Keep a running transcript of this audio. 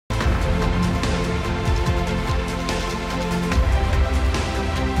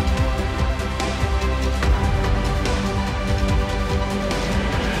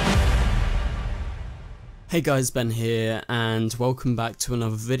Hey guys, Ben here, and welcome back to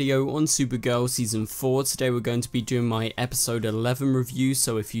another video on Supergirl Season 4. Today we're going to be doing my episode 11 review,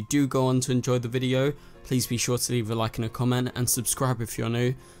 so if you do go on to enjoy the video, please be sure to leave a like and a comment, and subscribe if you're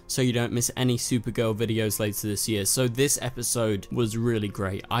new, so you don't miss any Supergirl videos later this year. So this episode was really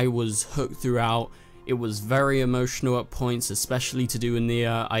great. I was hooked throughout. It was very emotional at points, especially to do with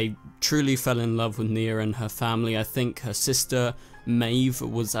Nia. I truly fell in love with Nia and her family. I think her sister Maeve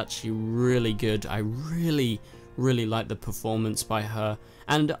was actually really good. I really liked the performance by her,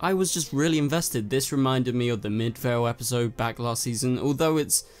 and I was just really invested. This reminded me of the Midvale episode back last season, although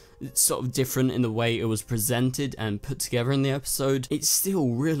it's sort of different in the way it was presented and put together in the episode. It still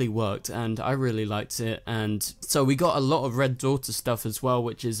really worked, and I really liked it. And so we got a lot of Red Daughter stuff as well,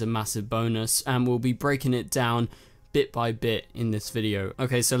 which is a massive bonus, and we'll be breaking it down bit by bit in this video.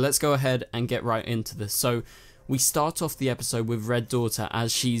 Okay, so let's go ahead and get right into this. So we start off the episode with Red Daughter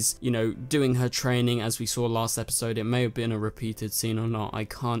as she's, doing her training as we saw last episode. It may have been a repeated scene or not, I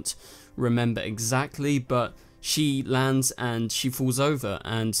can't remember exactly, but she lands and she falls over,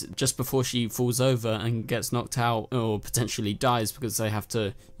 and just before she falls over and gets knocked out or potentially dies because they have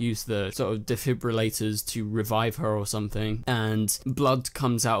to use the sort of defibrillators to revive her or something, and blood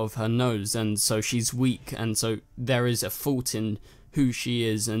comes out of her nose, and so she's weak, and so there is a fault in who she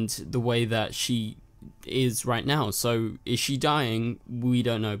is and the way that she is right now. So is she dying? We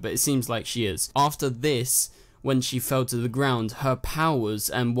don't know, but it seems like she is. After this, when she fell to the ground, her powers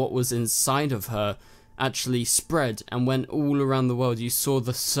and what was inside of her actually spread and went all around the world. You saw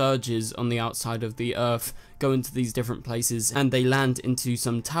the surges on the outside of the earth go into these different places, and they land into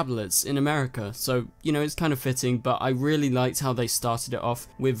some tablets in America. So, it's kind of fitting, but I really liked how they started it off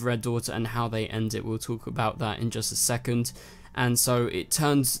with Red Daughter and how they end it. We'll talk about that in just a second. And so it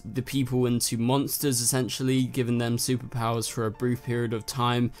turns the people into monsters, essentially, giving them superpowers for a brief period of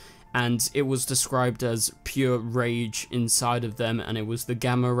time. And it was described as pure rage inside of them, and it was the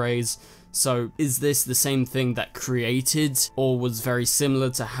gamma rays. So is this the same thing that created, or was very similar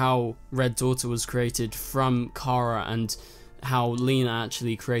to how Red Daughter was created from Kara, and how Lena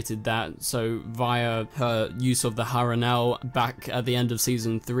actually created that? So via her use of the Haranel back at the end of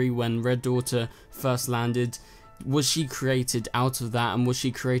season 3 when Red Daughter first landed, was she created out of that, and was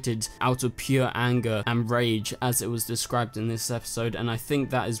she created out of pure anger and rage as it was described in this episode? And I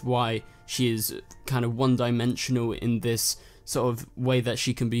think that is why she is kind of one-dimensional in this sort of way that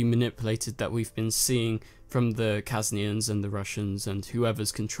she can be manipulated that we've been seeing from the Kasnians and the Russians and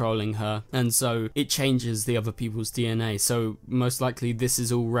whoever's controlling her, and so it changes the other people's DNA. So most likely this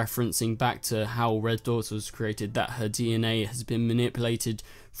is all referencing back to how Red Daughter was created, that her DNA has been manipulated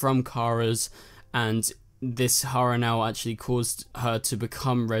from Kara's, and this Haranel actually caused her to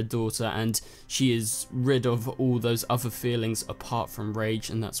become Red Daughter, and she is rid of all those other feelings apart from rage,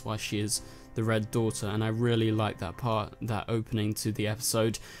 and that's why she is the Red Daughter. And I really like that part, that opening to the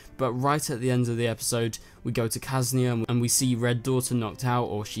episode. But right at the end of the episode, we go to Kasnia and we see Red Daughter knocked out,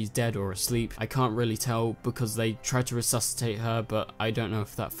 or she's dead or asleep. I can't really tell because they tried to resuscitate her, but I don't know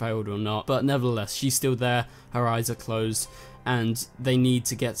if that failed or not. But nevertheless, she's still there, her eyes are closed, and they need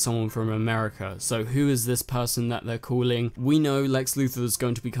to get someone from America. So who is this person that they're calling? We know Lex Luthor is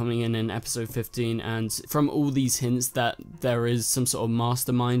going to be coming in episode 15, and from all these hints that there is some sort of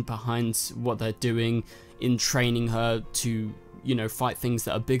mastermind behind what they're doing in training her to fight things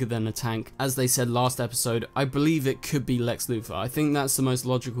that are bigger than a tank. As they said last episode, I believe it could be Lex Luthor. I think that's the most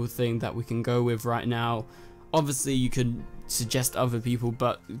logical thing that we can go with right now. Obviously you could suggest other people,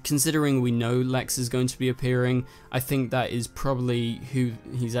 but considering we know Lex is going to be appearing, I think that is probably who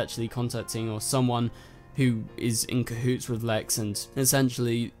he's actually contacting, or someone who is in cahoots with Lex, and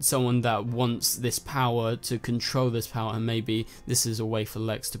essentially someone that wants this power to control this power, and maybe this is a way for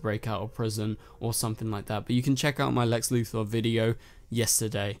Lex to break out of prison or something like that. But you can check out my Lex Luthor video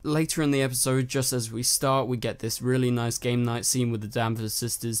yesterday. Later in the episode, just as we start, we get this really nice game night scene with the Danvers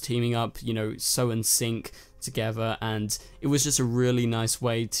sisters teaming up, so in sync together, and it was just a really nice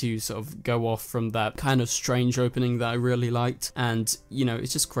way to sort of go off from that kind of strange opening that I really liked. And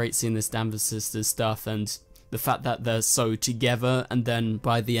it's just great seeing this Danvers sisters stuff, and the fact that they're so together. And then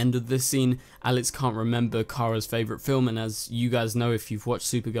by the end of this scene, Alex can't remember Kara's favorite film, and as you guys know if you've watched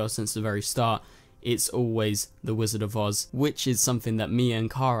Supergirl since the very start, it's always The Wizard of Oz, which is something that me and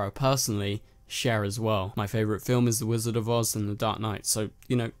Kara personally share as well. My favorite film is The Wizard of Oz and The Dark Knight, so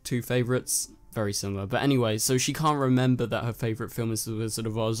two favorites, very similar. But anyway, so she can't remember that her favorite film is The Wizard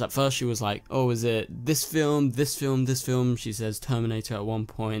of Oz. At first she was like, oh, is it this film, this film, this film? She says Terminator at one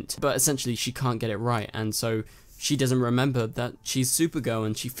point, but essentially she can't get it right, and so she doesn't remember that she's Supergirl,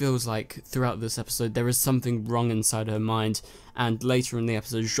 and she feels like throughout this episode there is something wrong inside her mind. And later in the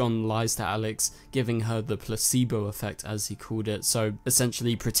episode, Jean lies to Alex, giving her the placebo effect, as he called it, so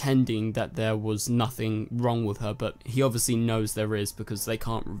essentially pretending that there was nothing wrong with her, but he obviously knows there is, because they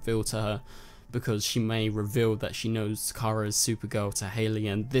can't reveal to her, because she may reveal that she knows Kara is Supergirl to Haley,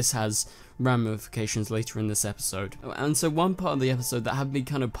 and this has ramifications later in this episode. And so one part of the episode that had me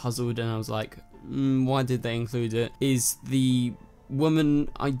kind of puzzled, and I was like, why did they include it, is the woman,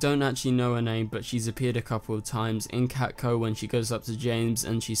 I don't actually know her name, but she's appeared a couple of times in Catco when she goes up to James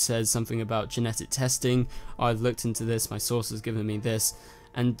and she says something about genetic testing. I've looked into this, my source has given me this,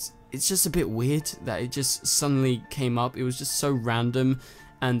 and it's just a bit weird that it just suddenly came up. It was just so random,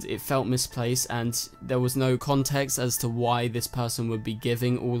 and it felt misplaced, and there was no context as to why this person would be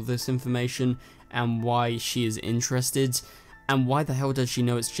giving all this information and why she is interested. And why the hell does she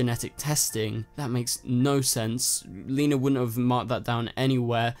know it's genetic testing? That makes no sense. Lena wouldn't have marked that down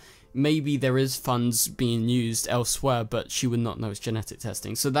anywhere. Maybe there is funds being used elsewhere, but she would not know it's genetic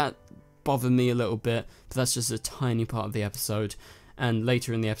testing. So that bothered me a little bit, but that's just a tiny part of the episode. And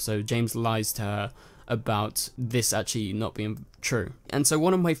later in the episode, James lies to her about this actually not being true. And so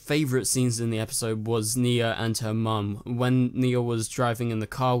one of my favourite scenes in the episode was Nia and her mum. When Nia was driving in the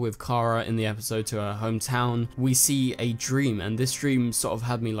car with Kara in the episode to her hometown, we see a dream, and this dream sort of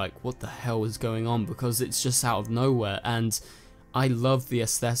had me like, what the hell is going on, because it's just out of nowhere. And I love the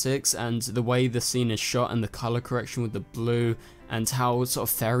aesthetics and the way the scene is shot and the colour correction with the blue, and how sort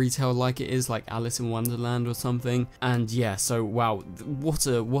of fairy tale like it is, like Alice in Wonderland or something. And yeah, so wow, what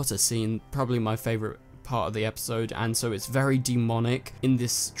a scene, probably my favourite part of the episode. And so it's very demonic in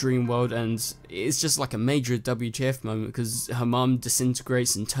this dream world, and it's just like a major WTF moment, because her mum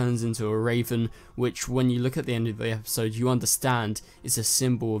disintegrates and turns into a raven, which when you look at the end of the episode you understand is a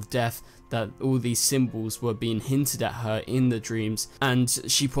symbol of death, that all these symbols were being hinted at her in the dreams. And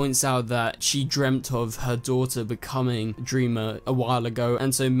she points out that she dreamt of her daughter becoming a dreamer a while ago,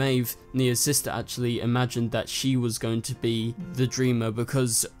 and so Maeve, Nia's sister, actually imagined that she was going to be the dreamer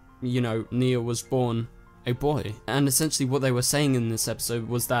because, you know, Nia was born a boy. And essentially what they were saying in this episode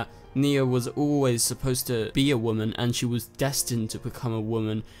was that Nia was always supposed to be a woman, and she was destined to become a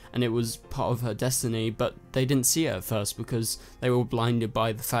woman, and it was part of her destiny, but they didn't see it at first because they were blinded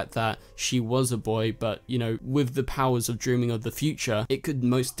by the fact that she was a boy. But, you know, with the powers of dreaming of the future, it could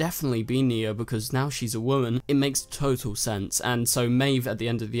most definitely be Nia, because now she's a woman. It makes total sense. And so Maeve, at the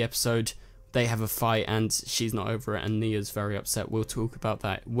end of the episode, they have a fight and she's not over it, and Nia's very upset. We'll talk about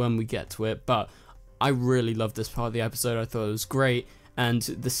that when we get to it, but I really loved this part of the episode. I thought it was great. And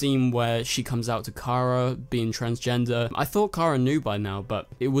the scene where she comes out to Kara being transgender, I thought Kara knew by now, but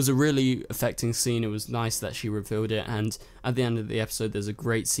it was a really affecting scene. It was nice that she revealed it, and at the end of the episode there's a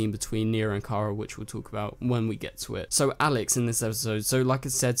great scene between Nia and Kara, which we'll talk about when we get to it. So Alex in this episode, so like I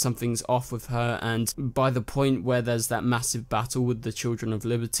said, something's off with her, and by the point where there's that massive battle with the Children of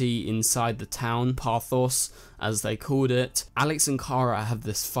Liberty inside the town, Pathos as they called it, Alex and Kara have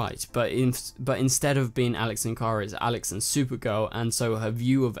this fight, but instead of being Alex and Kara, it's Alex and Supergirl, and so her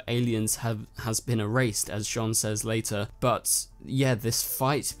view of aliens has been erased, as Sean says later. But yeah, this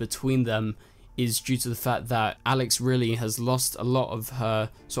fight between them is due to the fact that Alex really has lost a lot of her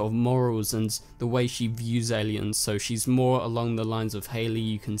sort of morals and the way she views aliens. So she's more along the lines of Haley.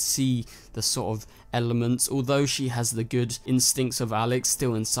 You can see the sort of elements, although she has the good instincts of Alex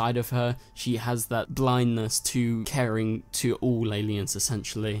still inside of her, she has that blindness to caring to all aliens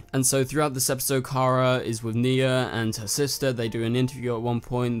essentially. And so throughout this episode, Kara is with Nia and her sister. They do an interview at one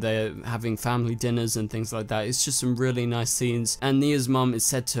point, they're having family dinners and things like that. It's just some really nice scenes, and Nia's mum is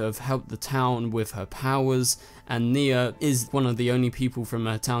said to have helped the town with her powers, and Nia is one of the only people from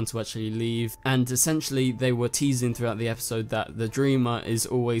her town to actually leave. And essentially they were teasing throughout the episode that the dreamer is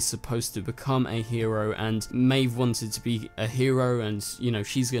always supposed to become a hero, and Maeve wanted to be a hero, and you know,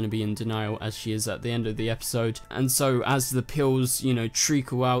 she's going to be in denial as she is at the end of the episode. And so as the pills, you know,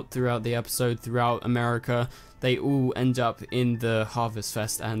 treacle out throughout the episode throughout America, they all end up in the Harvest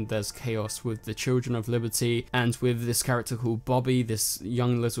Fest, and there's chaos with the Children of Liberty, and with this character called Bobby, this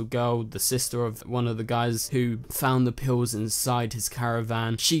young little girl, the sister of one of the guys who found the pills inside his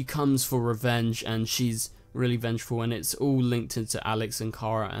caravan. She comes for revenge, and she's really vengeful, and it's all linked into Alex and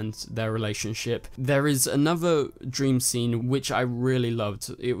Kara and their relationship. There is another dream scene which I really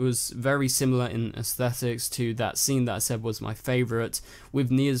loved. It was very similar in aesthetics to that scene that I said was my favourite, with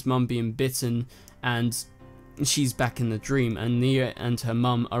Nia's mum being bitten, and she's back in the dream, and Nia and her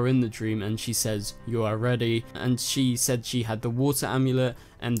mum are in the dream, and she says, "You are ready," and she said she had the water amulet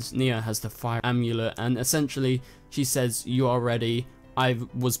and Nia has the fire amulet, and essentially she says, "You are ready, I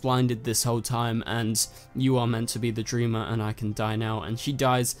was blinded this whole time and you are meant to be the dreamer and I can die now. And she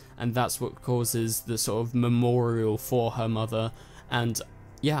dies, and that's what causes the sort of memorial for her mother. And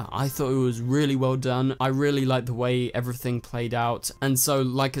yeah, I thought it was really well done. I really liked the way everything played out. And so,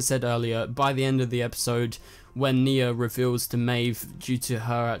 like I said earlier, by the end of the episode, when Nia reveals to Maeve, due to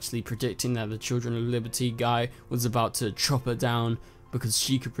her actually predicting that the Children of Liberty guy was about to chop her down because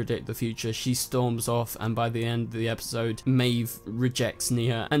she could predict the future, she storms off, and by the end of the episode, Maeve rejects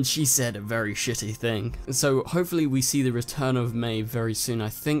Nia, and she said a very shitty thing. So hopefully we see the return of Maeve very soon. I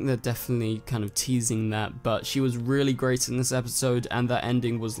think they're definitely kind of teasing that, but she was really great in this episode, and that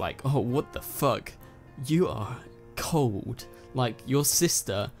ending was like, oh, what the fuck? You are cold. Like, your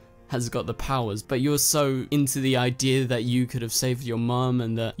sister has got the powers, but you're so into the idea that you could have saved your mum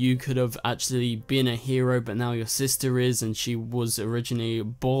and that you could have actually been a hero, but now your sister is, and she was originally a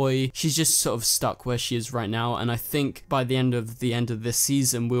boy. She's just sort of stuck where she is right now, and I think by the end of this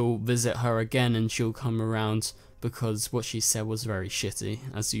season we'll visit her again and she'll come around, because what she said was very shitty,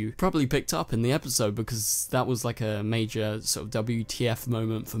 as you probably picked up in the episode, because that was like a major sort of WTF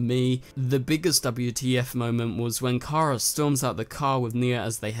moment for me. The biggest WTF moment was when Kara storms out the car with Nia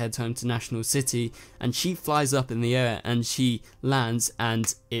as they head home to National City, and she flies up in the air and she lands,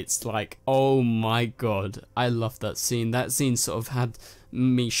 and it's like, oh my god, I love that scene. That scene sort of had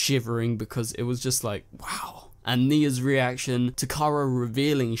me shivering, because it was just like, wow. And Nia's reaction to Kara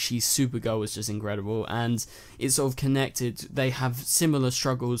revealing she's Supergirl was just incredible, and it's sort of connected. They have similar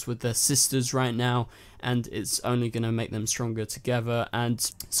struggles with their sisters right now, and it's only going to make them stronger together. And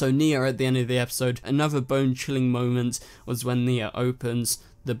so Nia, at the end of the episode, another bone-chilling moment was when Nia opens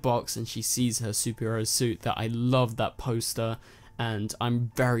the box and she sees her superhero suit. That I love that poster, and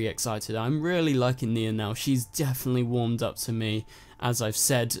I'm very excited. I'm really liking Nia now. She's definitely warmed up to me. As I've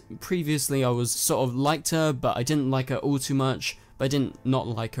said previously, I was sort of liked her, but I didn't like her all too much, but I didn't not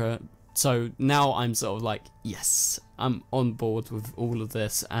like her. So now I'm sort of like, yes, I'm on board with all of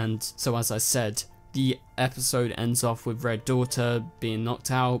this. And so, as I said, the episode ends off with Red Daughter being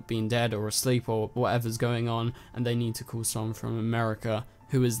knocked out, being dead or asleep or whatever's going on, and they need to call someone from America.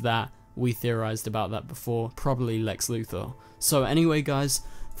 Who is that? We theorized about that before, probably Lex Luthor. So anyway guys,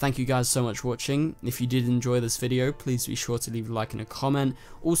 thank you guys so much for watching. If you did enjoy this video, please be sure to leave a like and a comment.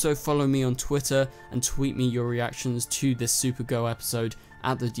 Also follow me on Twitter and tweet me your reactions to this Supergirl episode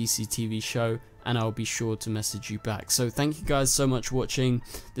at the DCTV show, and I'll be sure to message you back. So thank you guys so much for watching.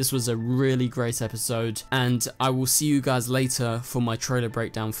 This was a really great episode, and I will see you guys later for my trailer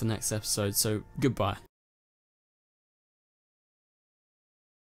breakdown for next episode. So goodbye.